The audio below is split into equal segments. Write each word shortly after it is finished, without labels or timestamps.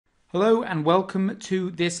Hello and welcome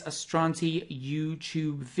to this Astranti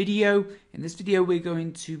YouTube video. In this video we're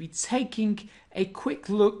going to be taking a quick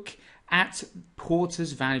look at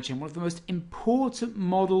Porter's value chain, one of the most important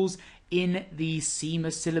models in the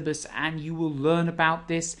CIMA syllabus, and you will learn about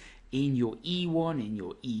this in your E1, in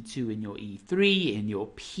your E2, in your E3, in your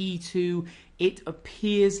P2. It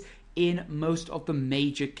appears in most of the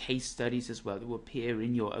major case studies as well. It will appear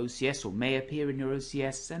in your OCS, or may appear in your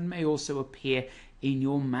OCS, and may also appear in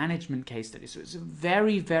your management case study. So it's a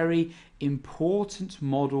very, very important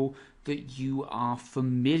model that you are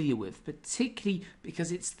familiar with, particularly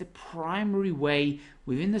because it's the primary way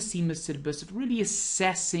within the CIMA syllabus of really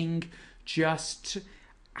assessing just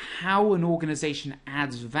how an organization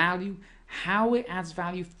adds value, how it adds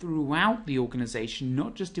value throughout the organization,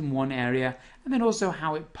 not just in one area, and then also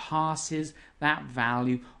how it passes that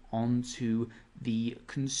value onto the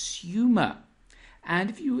consumer.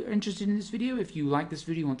 And if you are interested in this video, if you like this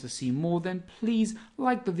video, want to see more, then please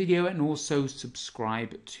like the video and also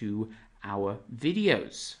subscribe to our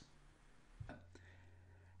videos.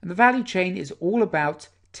 And the value chain is all about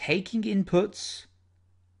taking inputs,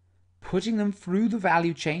 putting them through the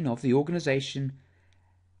value chain of the organization,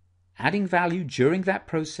 adding value during that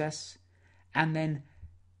process, and then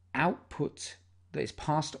output that is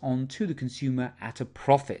passed on to the consumer at a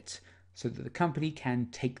profit, so that the company can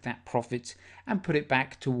take that profit and put it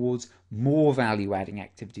back towards more value-adding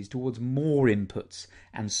activities, towards more inputs,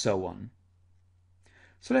 and so on.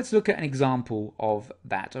 So let's look at an example of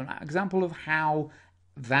that, an example of how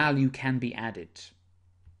value can be added.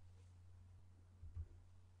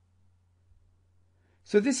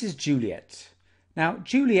 So this is Juliet. Now,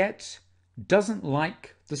 Juliet doesn't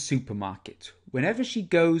like the supermarket. Whenever she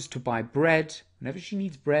goes to buy bread, whenever she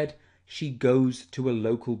needs bread, she goes to a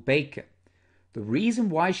local baker. The reason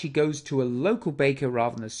why she goes to a local baker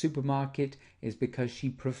rather than a supermarket is because she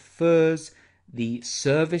prefers the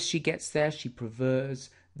service she gets there. She prefers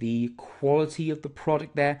the quality of the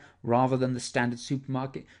product there rather than the standard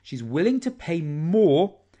supermarket. She's willing to pay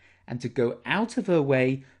more and to go out of her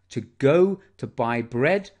way to go to buy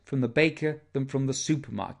bread from the baker than from the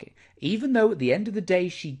supermarket. Even though at the end of the day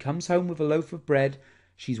she comes home with a loaf of bread,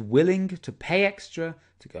 she's willing to pay extra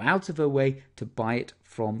to go out of her way to buy it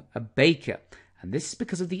from a baker. And this is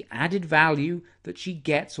because of the added value that she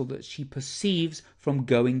gets, or that she perceives, from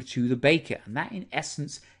going to the baker. And that, in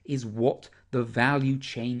essence, is what the value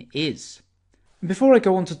chain is. Before I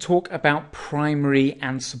go on to talk about primary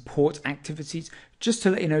and support activities, just to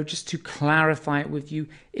let you know, just to clarify it with you,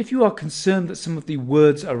 if you are concerned that some of the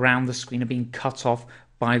words around the screen are being cut off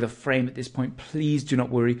by the frame at this point, please do not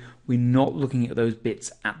worry. We're not looking at those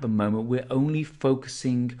bits at the moment. We're only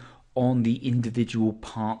focusing on the individual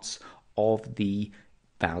parts of the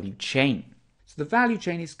value chain. So the value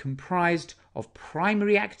chain is comprised of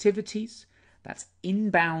primary activities. That's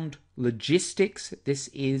inbound logistics. This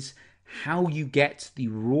is how you get the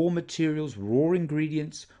raw materials, raw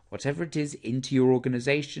ingredients, whatever it is, into your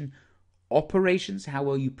organization. Operations, how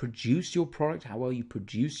well you produce your product, how well you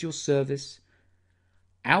produce your service.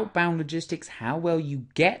 Outbound logistics, how well you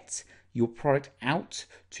get your product out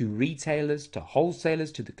to retailers, to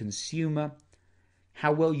wholesalers, to the consumer.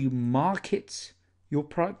 How well you market your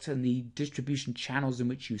product and the distribution channels in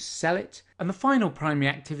which you sell it. And the final primary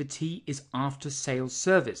activity is after-sales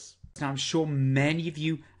service. Now, I'm sure many of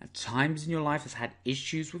you at times in your life have had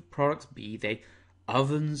issues with products, be they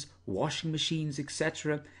ovens, washing machines,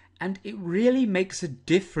 etc. And it really makes a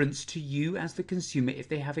difference to you as the consumer if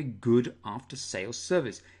they have a good after-sales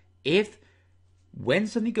service. If when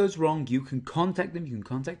something goes wrong, you can contact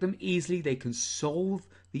them easily, they can solve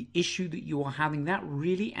the issue that you are having, that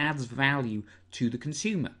really adds value to the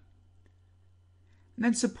consumer. And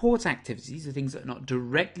then support activities are things that are not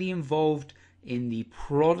directly involved in the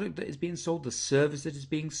product that is being sold, the service that is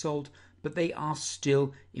being sold, but they are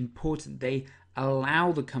still important. They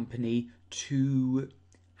allow the company to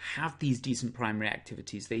have these decent primary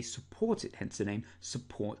activities. They support it, hence the name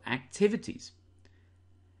support activities.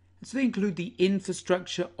 And so they include the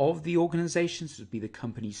infrastructure of the organization. So it would be the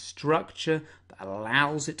company structure that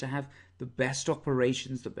allows it to have the best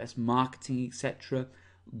operations, the best marketing, etc.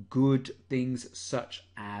 Good things such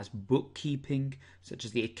as bookkeeping, such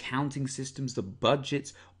as the accounting systems, the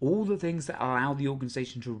budgets, all the things that allow the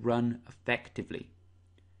organization to run effectively.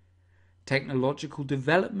 Technological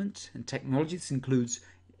development and technology. This includes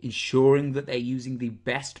ensuring that they're using the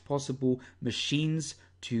best possible machines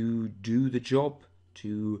to do the job,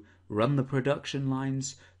 to run the production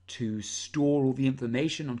lines, to store all the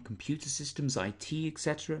information on computer systems, IT,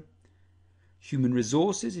 etc. Human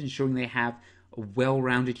resources, ensuring they have a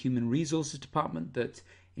well-rounded human resources department that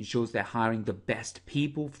ensures they're hiring the best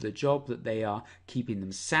people for the job, that they are keeping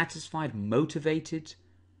them satisfied, motivated.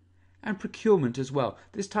 And procurement as well.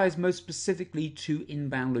 This ties most specifically to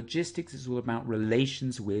inbound logistics. It's all about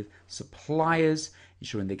relations with suppliers,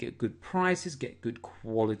 ensuring they get good prices, get good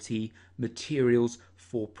quality materials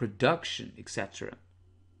for production, etc.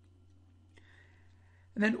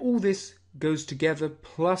 And then all this goes together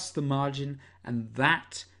plus the margin, and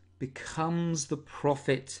that becomes the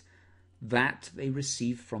profit that they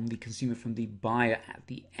receive from the consumer, from the buyer at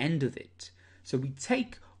the end of it. So we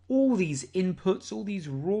take all these inputs, all these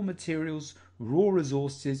raw materials, raw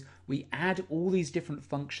resources, we add all these different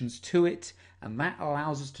functions to it, and that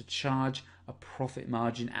allows us to charge a profit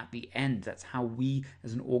margin at the end. That's how we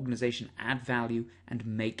as an organization add value and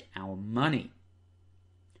make our money.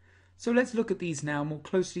 So let's look at these now more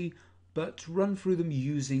closely, but run through them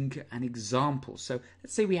using an example. So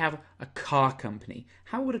let's say we have a car company.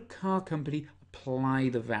 How would a car company apply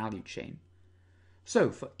the value chain?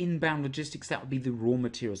 So for inbound logistics, that would be the raw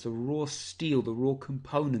materials, the raw steel, the raw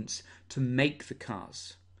components to make the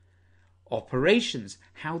cars. Operations,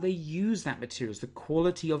 how they use that materials, the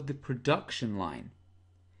quality of the production line,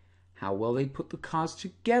 how well they put the cars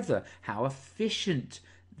together, how efficient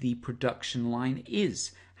the production line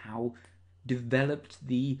is, how developed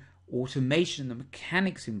the automation, the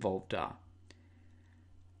mechanics involved are.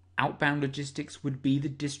 Outbound logistics would be the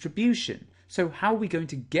distribution. So how are we going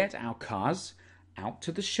to get our cars out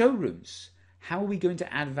to the showrooms? How are we going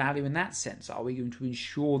to add value in that sense? Are we going to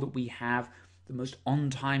ensure that we have the most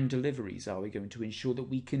on-time deliveries? Are we going to ensure that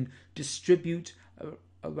we can distribute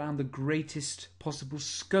around the greatest possible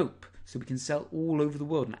scope so we can sell all over the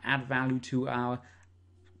world and add value to our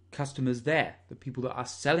customers there, the people that are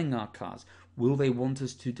selling our cars? Will they want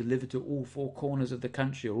us to deliver to all four corners of the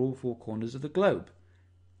country or all four corners of the globe?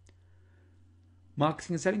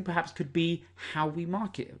 Marketing and selling perhaps could be how we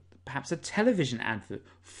market. Perhaps a television advert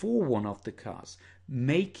for one of the cars,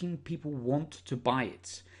 making people want to buy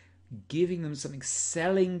it, giving them something,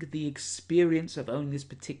 selling the experience of owning this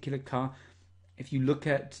particular car. If you look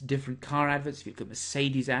at different car adverts, if you look at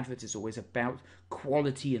Mercedes adverts, it's always about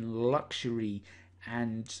quality and luxury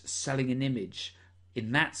and selling an image.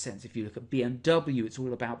 In that sense, if you look at BMW, it's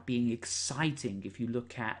all about being exciting. If you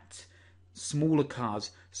look at smaller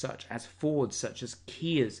cars such as Fords, such as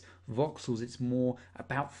Kias, Vauxhalls, it's more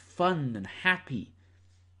about fun and happy.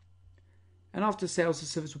 And after sales and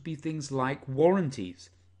service would be things like warranties.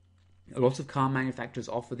 A lot of car manufacturers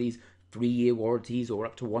offer these 3-year warranties or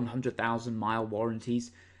up to 100,000 mile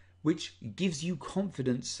warranties, which gives you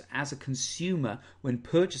confidence as a consumer when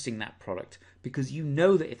purchasing that product, because you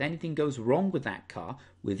know that if anything goes wrong with that car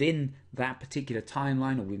within that particular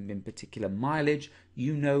timeline or within particular mileage,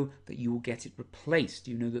 you know that you will get it replaced.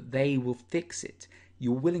 You know that they will fix it.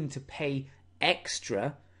 You're willing to pay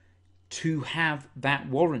extra to have that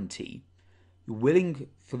warranty. You're willing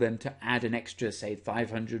for them to add an extra, say,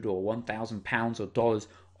 £500 or £1,000 or dollars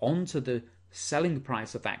onto the selling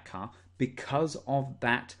price of that car because of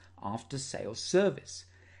that after-sales service.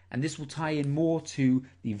 And this will tie in more to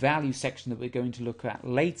the value section that we're going to look at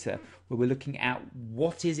later, where we're looking at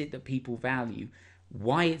what is it that people value,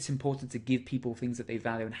 why it's important to give people things that they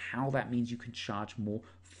value, and how that means you can charge more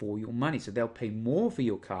for your money. So they'll pay more for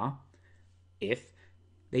your car if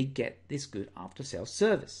they get this good after-sales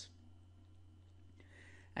service.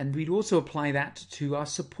 And we'd also apply that to our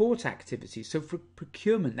support activities. So for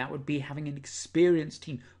procurement, that would be having an experienced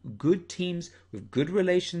team, good teams with good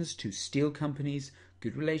relations to steel companies,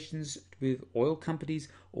 good relations with oil companies,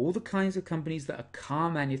 all the kinds of companies that a car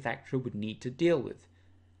manufacturer would need to deal with.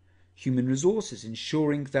 Human resources,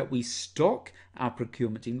 ensuring that we stock our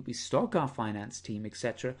procurement team, that we stock our finance team,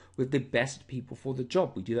 etc., with the best people for the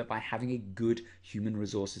job. We do that by having a good human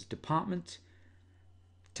resources department.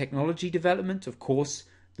 Technology development, of course,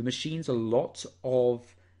 the machines, a lot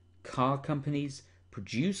of car companies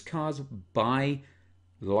produce cars by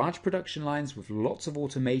large production lines with lots of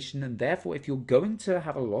automation, and therefore if you're going to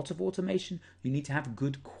have a lot of automation, you need to have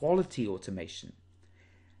good quality automation.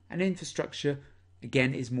 And infrastructure,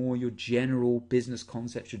 again, is more your general business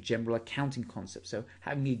concepts, your general accounting concepts. So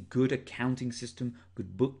having a good accounting system,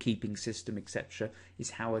 good bookkeeping system, etc.,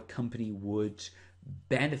 is how a company would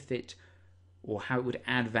benefit or how it would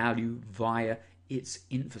add value via its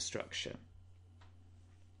infrastructure.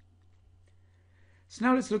 So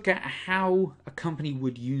now let's look at how a company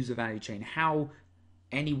would use a value chain, how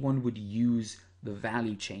anyone would use the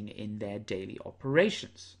value chain in their daily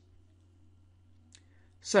operations.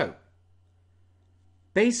 So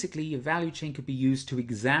basically, a value chain could be used to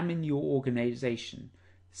examine your organization,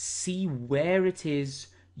 see where it is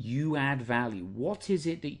you add value. What is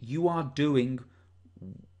it that you are doing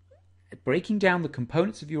breaking down the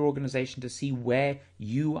components of your organization to see where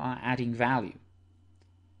you are adding value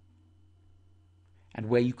and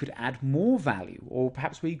where you could add more value, or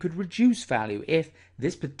perhaps where you could reduce value. If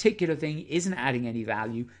this particular thing isn't adding any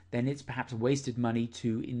value, then it's perhaps wasted money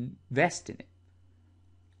to invest in it.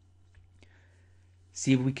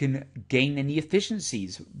 See if we can gain any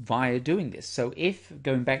efficiencies via doing this. So if,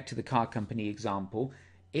 going back to the car company example,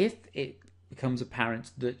 if it becomes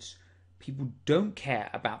apparent that people don't care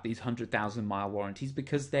about these 100,000 mile warranties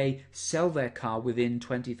because they sell their car within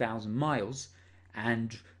 20,000 miles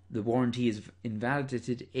and the warranty is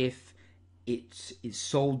invalidated if it is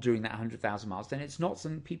sold during that 100,000 miles, then it's not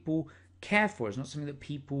something people care for. It's not something that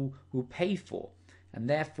people will pay for. And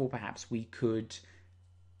therefore, perhaps we could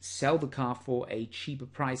sell the car for a cheaper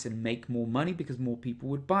price and make more money because more people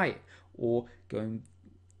would buy it. Or going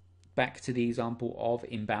back to the example of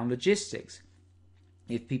inbound logistics,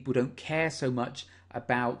 if people don't care so much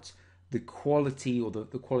about the quality or the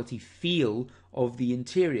quality feel of the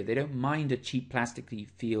interior, they don't mind a cheap plasticky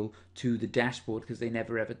feel to the dashboard because they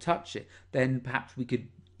never ever touch it, then perhaps we could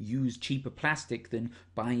use cheaper plastic than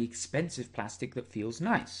buying expensive plastic that feels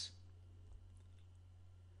nice.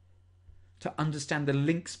 To understand the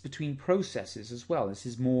links between processes as well. This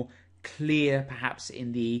is more clear perhaps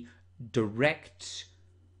in the direct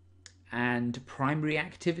and primary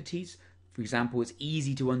activities. For example, it's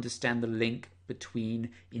easy to understand the link between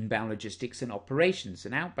inbound logistics and operations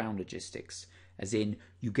and outbound logistics, as in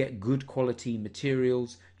you get good quality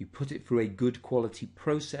materials, you put it through a good quality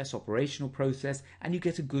process, operational process, and you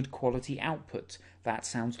get a good quality output. That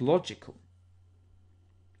sounds logical.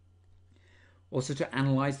 Also to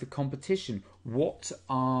analyze the competition. What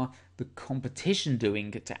are the competition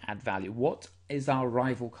doing to add value? What is our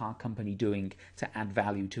rival car company doing to add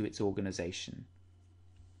value to its organization?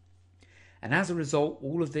 And as a result,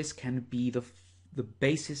 all of this can be the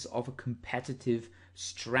basis of a competitive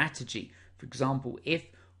strategy. For example, if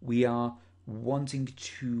we are wanting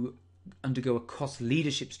to undergo a cost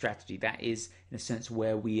leadership strategy, that is, in a sense,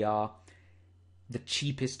 where we are the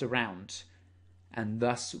cheapest around, and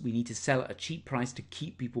thus we need to sell at a cheap price to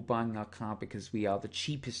keep people buying our car because we are the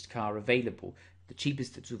cheapest car available, the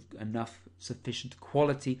cheapest that's of enough sufficient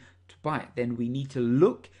quality to buy it. Then we need to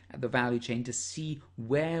look at the value chain to see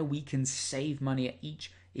where we can save money at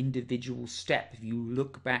each individual step. If you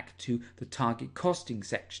look back to the target costing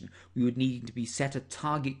section, we would need to be set a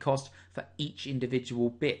target cost for each individual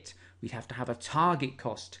bit. We'd have to have a target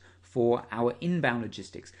cost for our inbound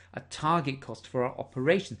logistics, a target cost for our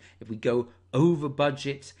operation. If we go over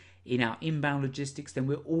budget in our inbound logistics, then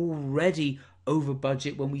we're already over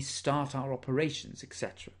budget when we start our operations,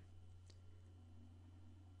 etc.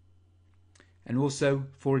 And also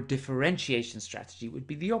for a differentiation strategy, it would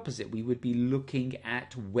be the opposite. We would be looking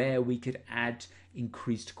at where we could add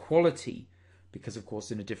increased quality, because of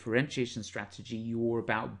course in a differentiation strategy you're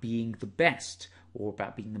about being the best or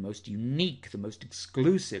about being the most unique, the most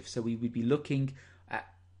exclusive. So we would be looking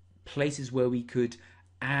at places where we could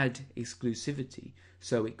add exclusivity.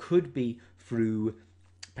 So it could be through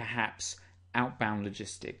perhaps outbound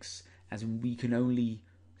logistics, as in we can only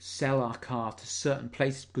sell our car to certain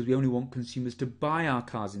places because we only want consumers to buy our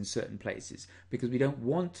cars in certain places, because we don't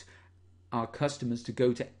want our customers to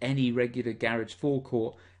go to any regular garage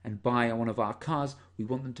forecourt and buy one of our cars. We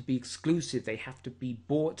want them to be exclusive. They have to be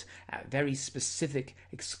bought at very specific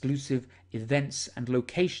exclusive events and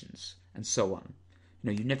locations, and so on.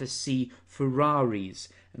 You never see Ferraris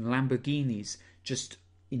and Lamborghinis just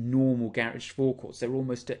in normal garage forecourts. They're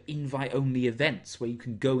almost at invite-only events where you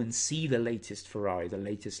can go and see the latest Ferrari, the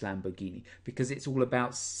latest Lamborghini, because it's all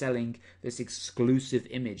about selling this exclusive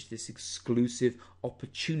image, this exclusive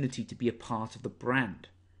opportunity to be a part of the brand.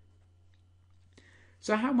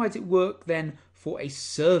 So how might it work then for a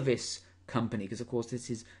service company? Because of course this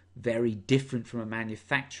is very different from a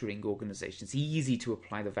manufacturing organization. It's easy to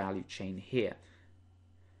apply the value chain here.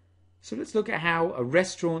 So let's look at how a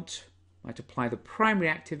restaurant might apply the primary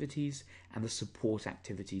activities and the support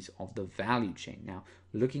activities of the value chain. Now,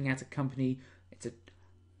 we're looking at a company, it's a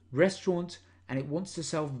restaurant, and it wants to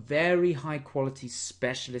sell very high quality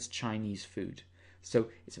specialist Chinese food. So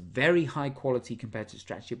it's a very high quality competitive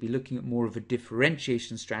strategy. It'll be looking at more of a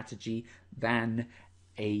differentiation strategy than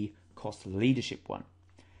a cost leadership one.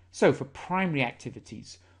 So for primary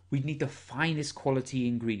activities, we need the finest quality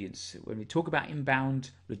ingredients. When we talk about inbound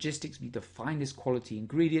logistics, we need the finest quality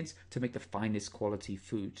ingredients to make the finest quality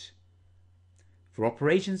food. For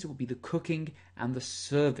operations, it will be the cooking and the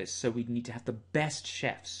service. So we need to have the best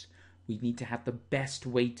chefs. We need to have the best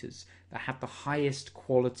waiters that have the highest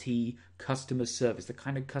quality customer service, the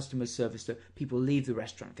kind of customer service that people leave the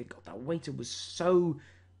restaurant and think, God, that waiter was so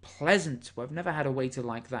pleasant. Well, I've never had a waiter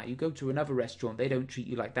like that. You go to another restaurant, they don't treat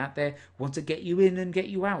you like that. They want to get you in and get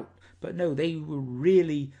you out. But no, they were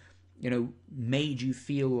really, made you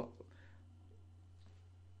feel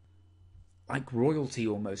like royalty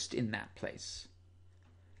almost in that place.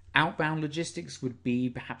 Outbound logistics would be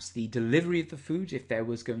perhaps the delivery of the food. If there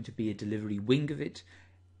was going to be a delivery wing of it,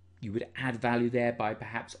 you would add value there by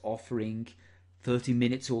perhaps offering 30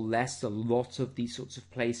 minutes or less. A lot of these sorts of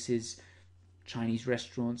places, Chinese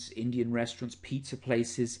restaurants, Indian restaurants, pizza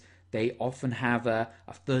places, they often have a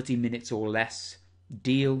 30 minutes or less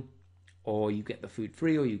deal, or you get the food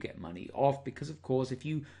free or you get money off, because of course if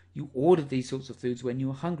you order these sorts of foods when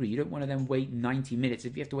you're hungry, you don't want to then wait 90 minutes.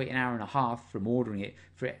 If you have to wait an hour and a half from ordering it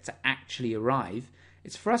for it to actually arrive,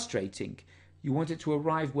 it's frustrating. You want it to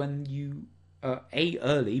arrive when you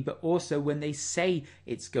early, but also when they say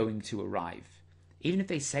it's going to arrive. Even if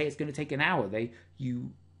they say it's going to take an hour,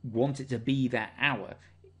 you want it to be that hour.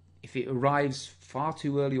 If it arrives far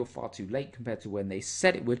too early or far too late compared to when they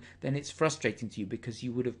said it would, then it's frustrating to you because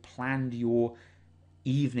you would have planned your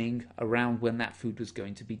evening around when that food was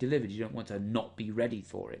going to be delivered. You don't want to not be ready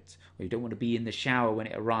for it, or you don't want to be in the shower when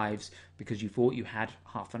it arrives because you thought you had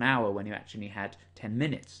half an hour when you actually had 10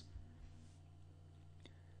 minutes.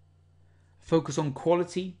 Focus on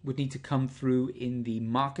quality would need to come through in the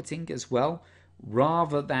marketing as well.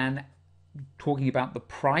 Rather than talking about the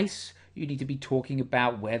price, you need to be talking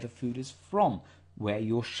about where the food is from, where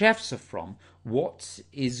your chefs are from, what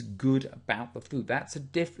is good about the food.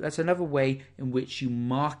 That's another way in which you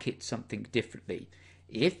market something differently.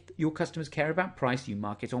 If your customers care about price, you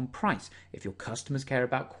market on price. If your customers care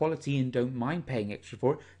about quality and don't mind paying extra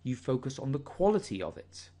for it, you focus on the quality of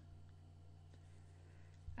it.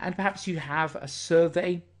 And perhaps you have a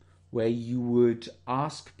survey where you would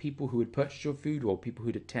ask people who had purchased your food or people who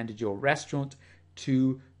had attended your restaurant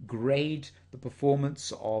to grade the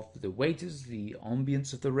performance of the waiters, the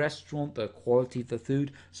ambience of the restaurant, the quality of the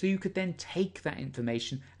food, so you could then take that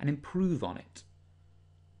information and improve on it.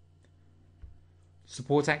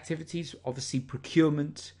 Support activities, obviously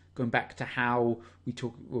procurement, going back to how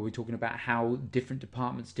we're talking about how different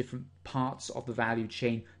departments, different parts of the value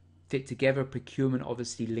chain fit together. Procurement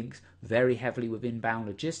obviously links very heavily with inbound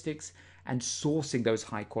logistics, and sourcing those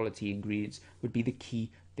high quality ingredients would be the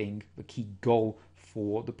key thing, the key goal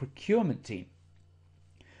for the procurement team.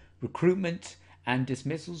 Recruitment and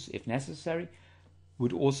dismissals, if necessary,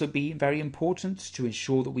 would also be very important to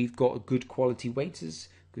ensure that we've got good quality waiters,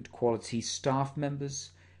 good quality staff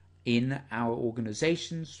members in our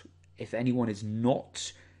organizations. If anyone is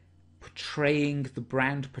not portraying the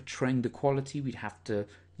brand, portraying the quality, we'd have to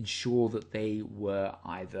ensure that they were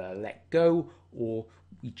either let go or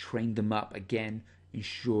we trained them up again,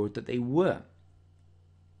 ensured that they were.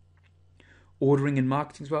 Ordering and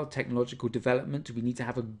marketing as well, technological development. We need to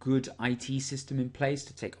have a good IT system in place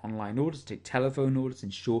to take online orders, take telephone orders,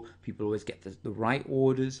 ensure people always get the right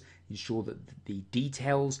orders, ensure that the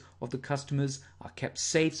details of the customers are kept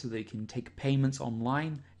safe so they can take payments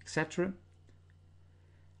online, etc.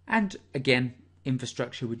 And again,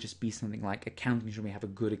 infrastructure would just be something like accounting. Should we have a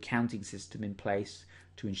good accounting system in place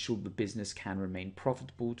to ensure the business can remain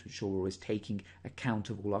profitable, to ensure we're always taking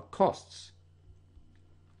account of all our costs.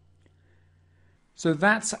 So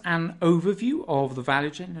that's an overview of the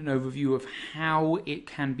value chain, an overview of how it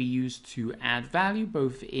can be used to add value,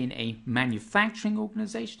 both in a manufacturing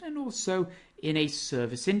organization and also in a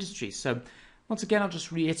service industry. So once again, I'll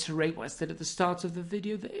just reiterate what I said at the start of the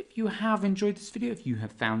video, that if you have enjoyed this video, if you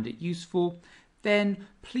have found it useful, then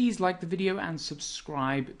please like the video and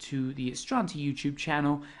subscribe to the Estranti YouTube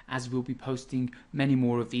channel, as we'll be posting many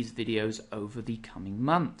more of these videos over the coming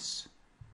months.